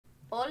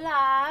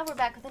Hola, we're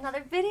back with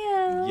another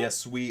video.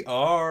 Yes, we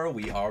are.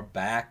 We are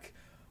back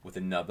with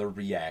another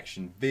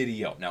reaction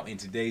video. Now, in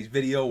today's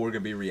video, we're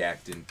going to be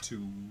reacting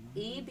to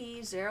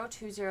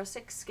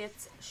eb0206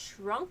 Skits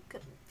SHRUNK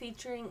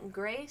featuring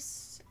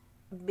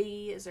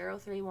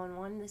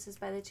Graceb0311. This is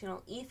by the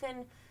channel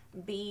Ethan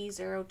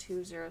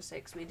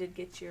B0206. We did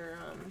get your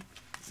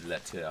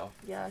letter.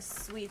 yeah,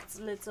 sweet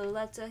little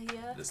letter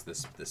here.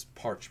 This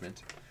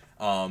parchment.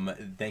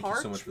 Thank you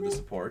so much for the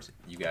support.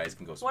 You guys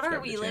can go subscribe What are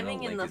we to the channel.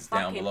 living in Link the is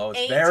down fucking below.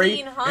 It's very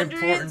 1800s?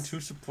 important to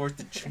support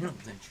the channel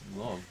that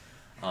you love.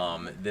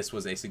 This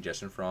was a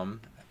suggestion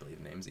from, I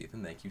believe the name's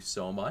Ethan. Thank you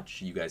so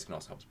much. You guys can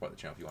also help support the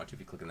channel if you want to.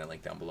 If you click on that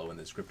link down below in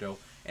the descripto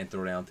and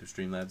throw it down through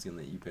Streamlabs and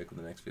let you pick with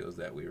the next videos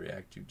that we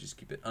react to. Just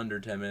keep it under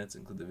 10 minutes.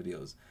 Include the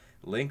videos.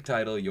 Link,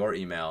 title, your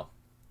email.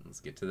 Let's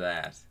get to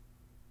that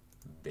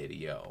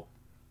video.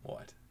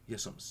 What? You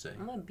have something to say?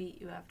 I'm gonna beat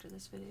you after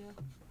this video.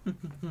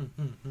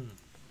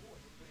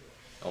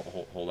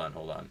 Oh, hold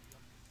on.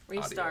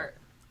 Restart.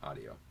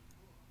 Audio.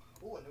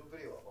 Ooh, a new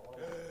video.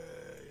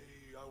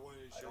 Hey, I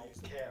wanted to show you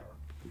something. Care.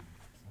 You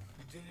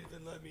didn't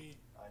even let me.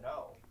 I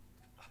know.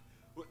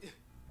 What?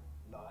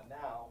 Not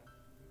now.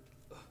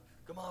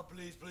 Come on,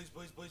 please.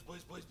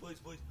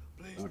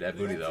 Ooh, that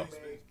booty though.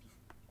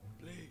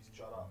 Please.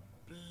 Shut up.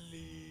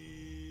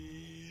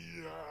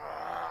 Please.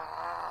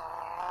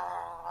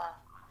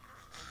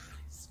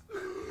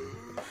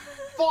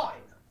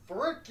 Fine.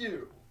 Frick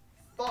you.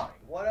 Fine.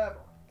 Whatever.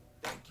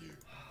 Thank you.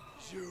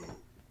 You.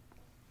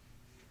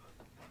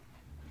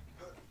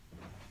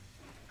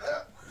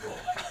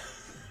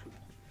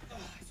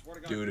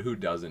 Dude, who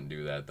doesn't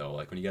do that though?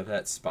 Like when you got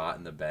that spot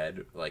in the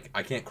bed, like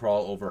I can't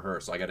crawl over her,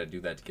 so I got to do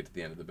that to get to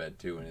the end of the bed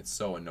too, and it's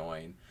so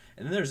annoying.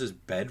 And then there's this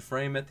bed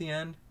frame at the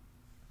end,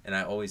 and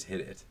I always hit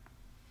it.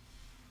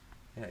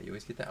 Yeah, you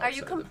always get that. Are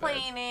you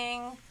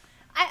complaining?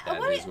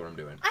 That is what I'm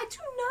doing. I do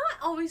not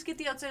always get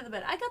the outside of the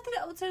bed. I got the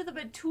outside of the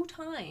bed 2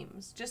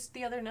 times just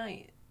the other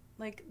night,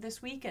 like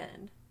this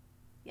weekend.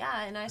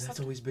 Yeah, and That's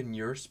always been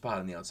your spot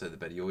on the outside of the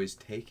bed. You always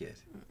take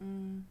it.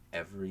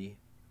 Every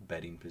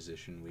bedding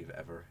position we've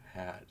ever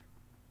had.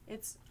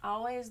 It's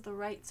always the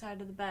right side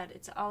of the bed.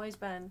 It's always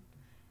been.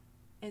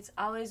 It's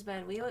always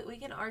been. We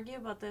can argue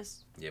about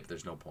this. Yeah, but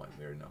there's no point.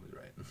 We already know who's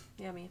right.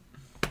 Yeah, me.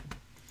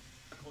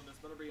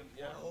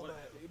 Yeah, hold on.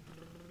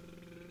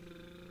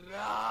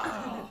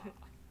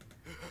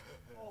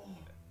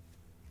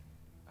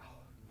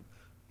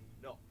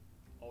 No.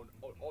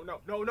 Oh no.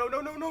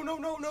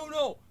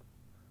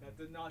 That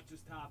did not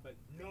just happen.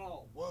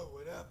 No.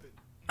 What happened?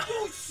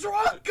 You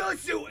shrunk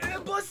us, you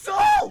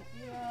imbecile!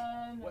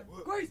 Yeah. What?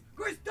 Grace,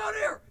 down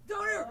here!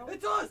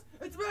 It's us!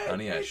 It's me!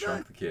 Honey, I Ethan!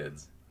 Shrunk the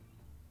Kids.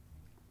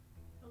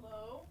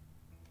 Hello?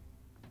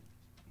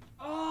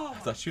 Oh, I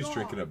thought she was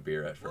drinking a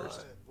beer at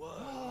first.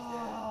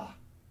 What?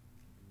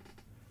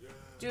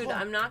 Dude,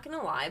 I'm not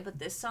gonna lie, but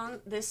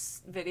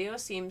this video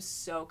seems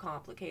so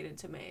complicated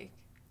to make.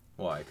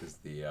 Why? Because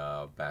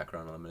the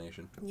background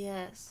elimination?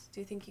 Yes. Do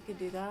you think you could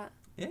do that?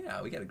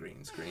 Yeah, we got a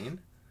green screen.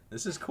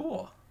 This is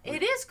cool.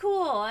 It is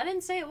cool. I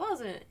didn't say it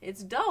wasn't.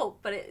 It's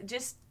dope, but it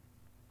just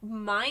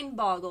mind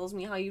boggles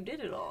me how you did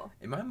it all.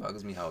 It mind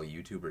boggles me how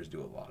YouTubers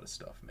do a lot of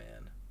stuff,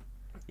 man.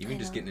 Even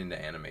just getting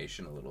into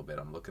animation a little bit,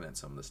 I'm looking at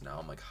some of this now.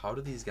 I'm like, how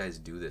do these guys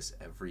do this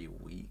every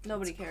week?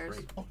 Nobody It's cares.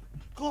 crazy.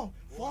 Go,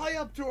 fly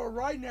up to her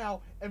right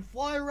now and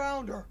fly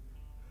around her.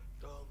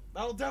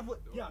 That'll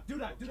definitely. Yeah, do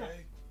that.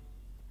 Okay.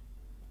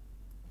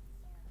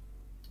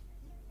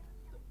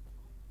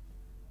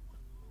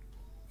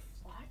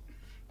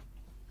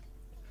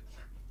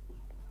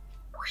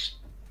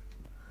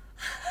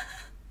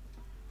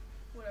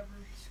 Whatever,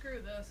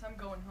 screw this, I'm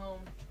going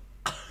home.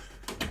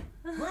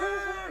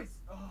 Grace!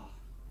 Oh,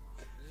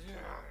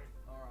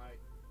 Alright.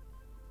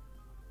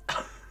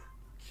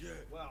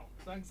 well,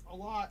 thanks a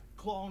lot,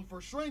 clone, for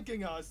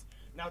shrinking us.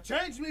 Now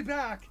change me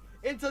back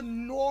into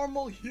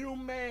normal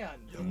human. Yeah,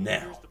 well, Now.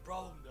 here's the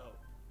problem though.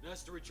 It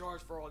has to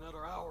recharge for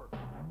another hour.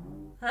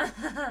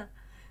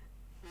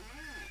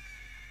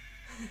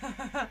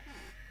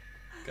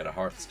 Got a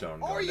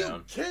Hearthstone Are going you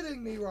down.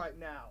 kidding me right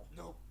now?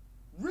 No.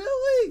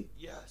 Really?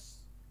 Yes.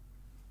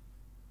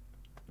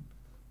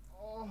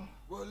 Oh.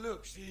 Well,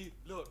 look,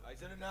 I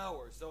said an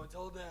hour, so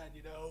until then,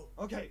 you know.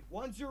 Okay,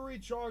 once you're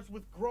recharged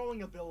with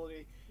growing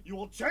ability, you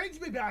will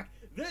change me back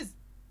this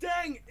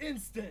dang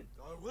instant.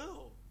 I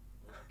will.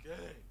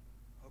 Okay.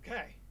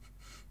 Okay.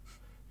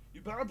 You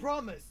better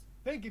promise.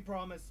 Pinky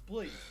promise,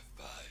 please.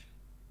 Fine.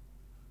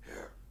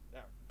 Here.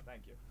 There,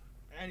 thank you.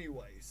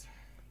 Anyways.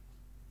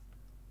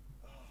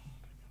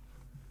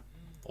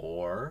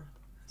 Or,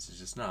 this is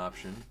just an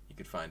option, you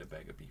could find a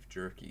bag of beef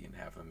jerky and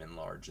have him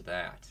enlarge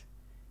that.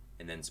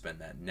 And then spend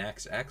that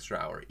next extra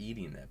hour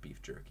eating that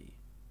beef jerky.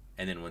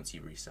 And then once he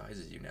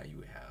resizes you, now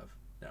you have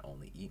not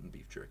only eaten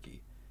beef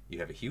jerky, you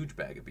have a huge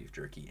bag of beef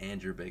jerky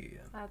and you're big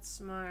again. That's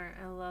smart.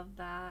 I love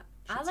that.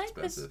 Shit's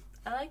expensive.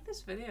 I like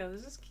this video.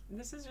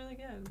 This is really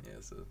good.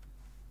 Yeah, so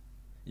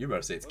you're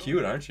about to say it's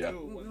cute, aren't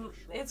you?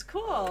 It's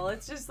cool.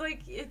 It's just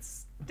like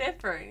it's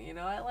different, you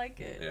know. I like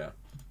it. Yeah.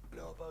 I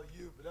don't know about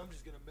you, but I'm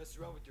just gonna mess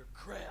around with your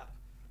crap.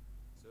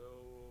 So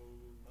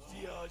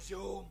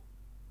zoom.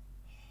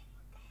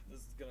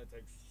 This is gonna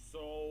take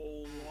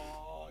so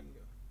long.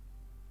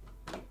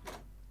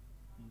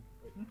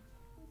 Wait.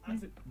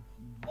 Acid.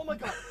 Oh my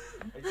god.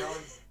 Hey, John.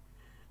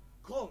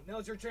 Clone,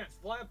 now's your chance.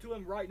 Fly up to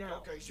him right now.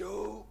 Okay,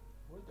 so.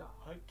 What the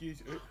heck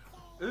is it?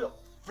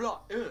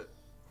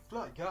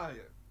 Fly guy.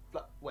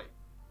 Fly. Wait.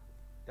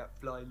 That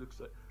fly looks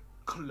like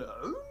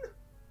clone?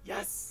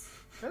 Yes.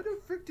 How the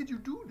frick did you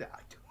do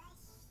that?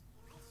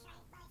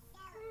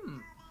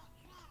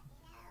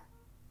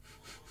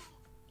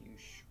 You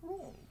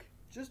shrunk.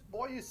 Just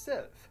by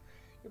yourself.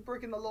 You're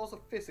breaking the laws of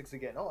physics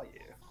again, are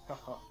you?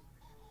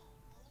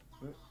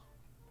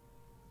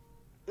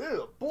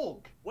 Ew,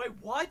 bug. Wait,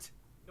 what?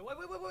 No, wait.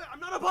 I'm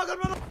not a bug. I'm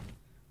not a...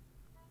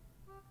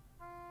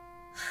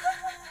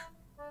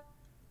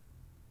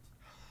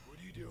 What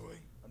are you doing?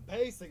 I'm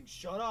pacing.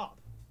 Shut up.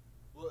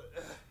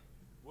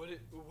 What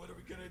are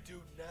we gonna do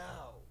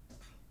now?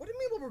 What do you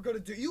mean what we're gonna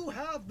do? You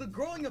have the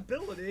growing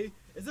ability.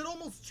 Is it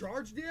almost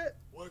charged yet?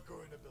 What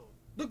growing ability?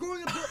 The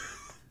growing ability.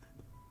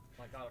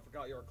 My god, I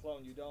forgot you're a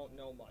clone. You don't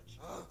know much.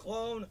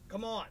 Clone,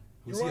 come on.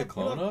 Who's he a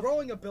clone you have of?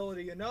 growing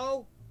ability, you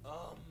know?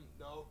 No.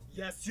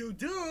 Yes, you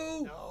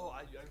do. No,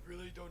 I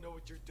really don't know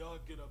what you're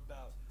talking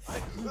about.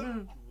 You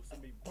listen to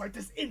me right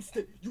this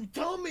instant. You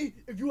tell me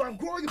if you have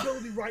growing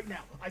ability right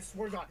now. I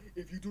swear to God,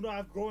 if you do not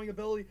have growing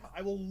ability,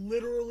 I will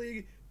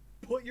literally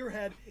put your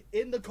head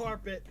in the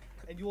carpet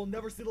and you will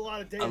never see the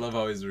light of day. I love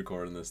how he's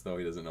recording this though.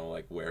 He doesn't know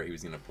like where he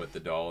was gonna put the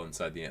doll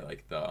inside the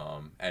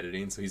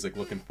editing, so he's like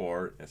looking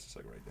for it. It's just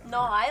like right down.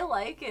 No, I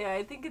like it.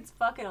 I think it's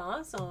fucking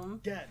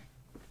awesome. Again.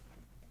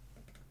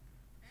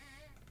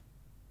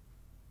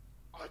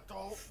 I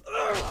don't.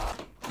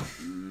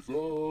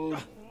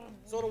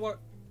 Soda water.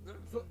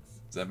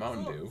 Is that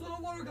Mountain Dew? Soda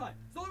water guy.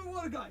 Soda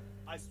water guy.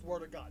 I swear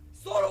to God.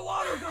 Soda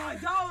water guy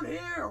down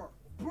here.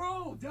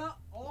 Bro, down.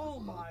 Oh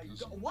my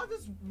God. What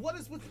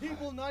is with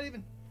people not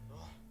even...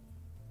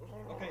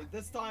 Okay,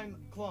 this time,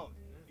 clone.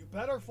 You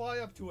better fly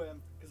up to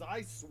him, because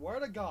I swear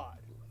to God.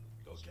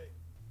 Okay.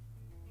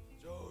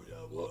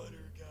 Soda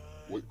water guy.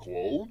 Wait,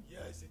 clone?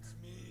 Yes, it's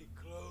me,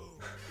 clone.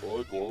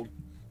 Alright, clone.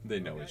 They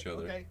know each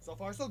other. Okay, so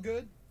far so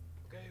good.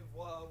 Okay,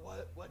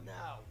 what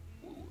now?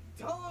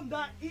 Tell him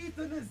that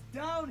Ethan is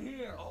down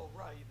here. Oh,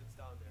 right, Ethan's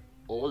down there.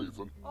 Alright,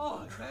 Ethan.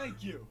 Oh,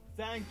 thank you.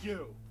 Thank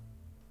you.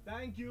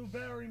 Thank you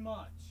very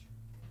much.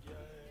 Yeah,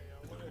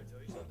 I wanted to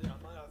tell you something. I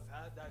might have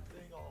had that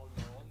thing all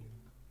along.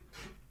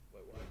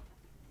 Wait,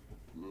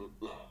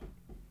 what?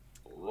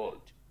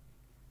 Alright.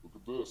 Look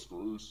at this,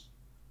 Grace.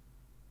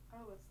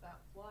 Oh, it's that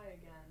fly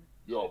again.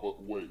 Yeah,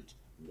 but wait.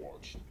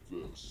 Watch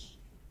this.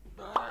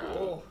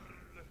 Oh.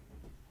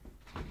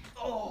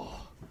 Oh.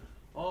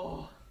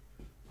 Oh.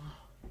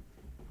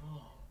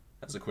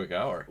 That's a quick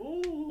hour.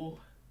 Ooh.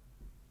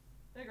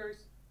 Hey,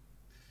 Grace.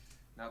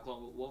 Now,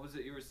 Clone, what was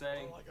it you were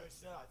saying? Well, like I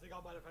said, I think I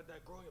might have had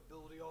that growing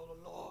ability all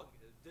along.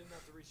 It didn't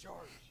have to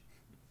recharge.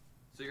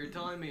 So you're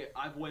telling me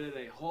I've waited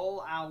a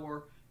whole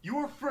hour, you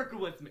were fricking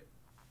with me.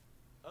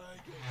 I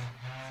guess.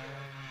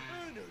 I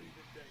don't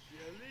even think you.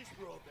 At least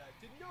we're all back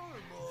to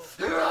normal.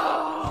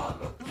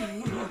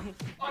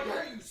 I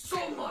hate you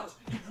so much!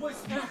 You've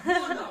wasted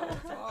 1 hour.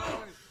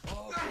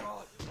 Oh,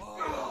 God.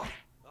 Oh,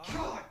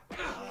 God.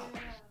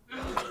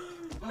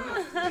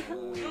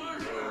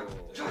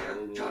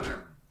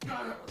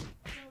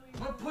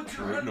 Put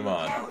your Rooting him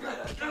on.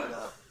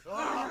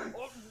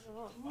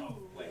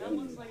 Wait, that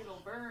looks like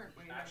it'll burn.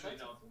 Wait, Actually,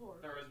 that's no. the floor.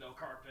 There is no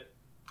carpet.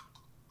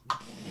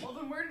 Well,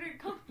 then where did it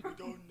come from? I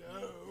don't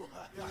know.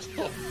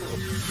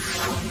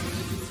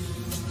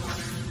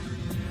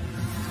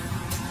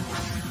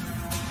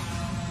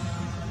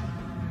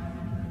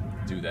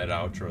 Dude, that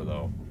outro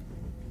though.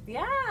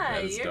 Yeah,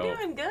 That is you're dope.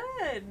 doing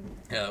good.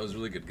 Yeah, that was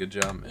really good. Good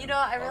job, man. You know,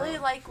 I really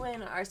like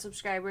when our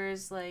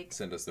subscribers like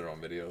Send us their own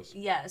videos.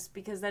 yes,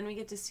 because then we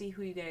get to see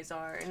who you guys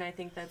are, and I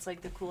think that's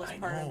like the coolest I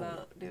part know.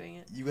 about doing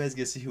it. You guys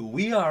get to see who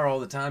we are all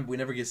the time, but we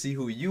never get to see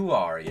who you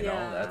are. You know,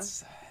 Yeah.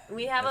 that's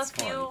We have that's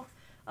fun.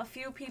 a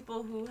few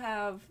people who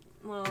have,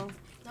 well,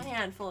 a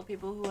handful of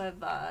people who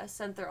have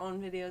sent their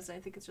own videos. And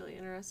I think it's really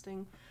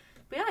interesting.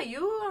 But yeah,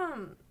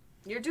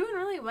 you're doing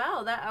really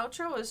well. That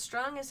outro was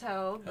strong as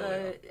hell.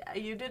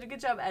 You did a good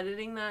job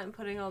editing that and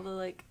putting all the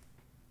like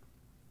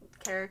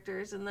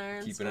characters in there.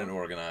 And Keeping stuff. it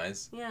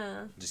organized.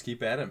 Yeah. Just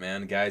keep at it,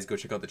 man. Guys, go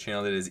check out the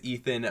channel. That is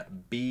Ethan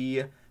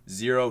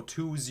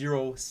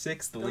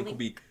eb0206. The link will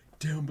be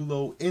down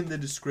below in the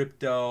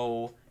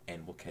descripto.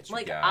 And we'll catch you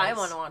Like, guys. I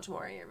want to watch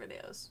more of your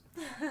videos.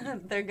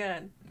 They're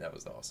good. That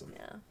was awesome.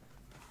 Yeah.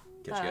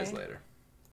 Catch you guys Bye. later.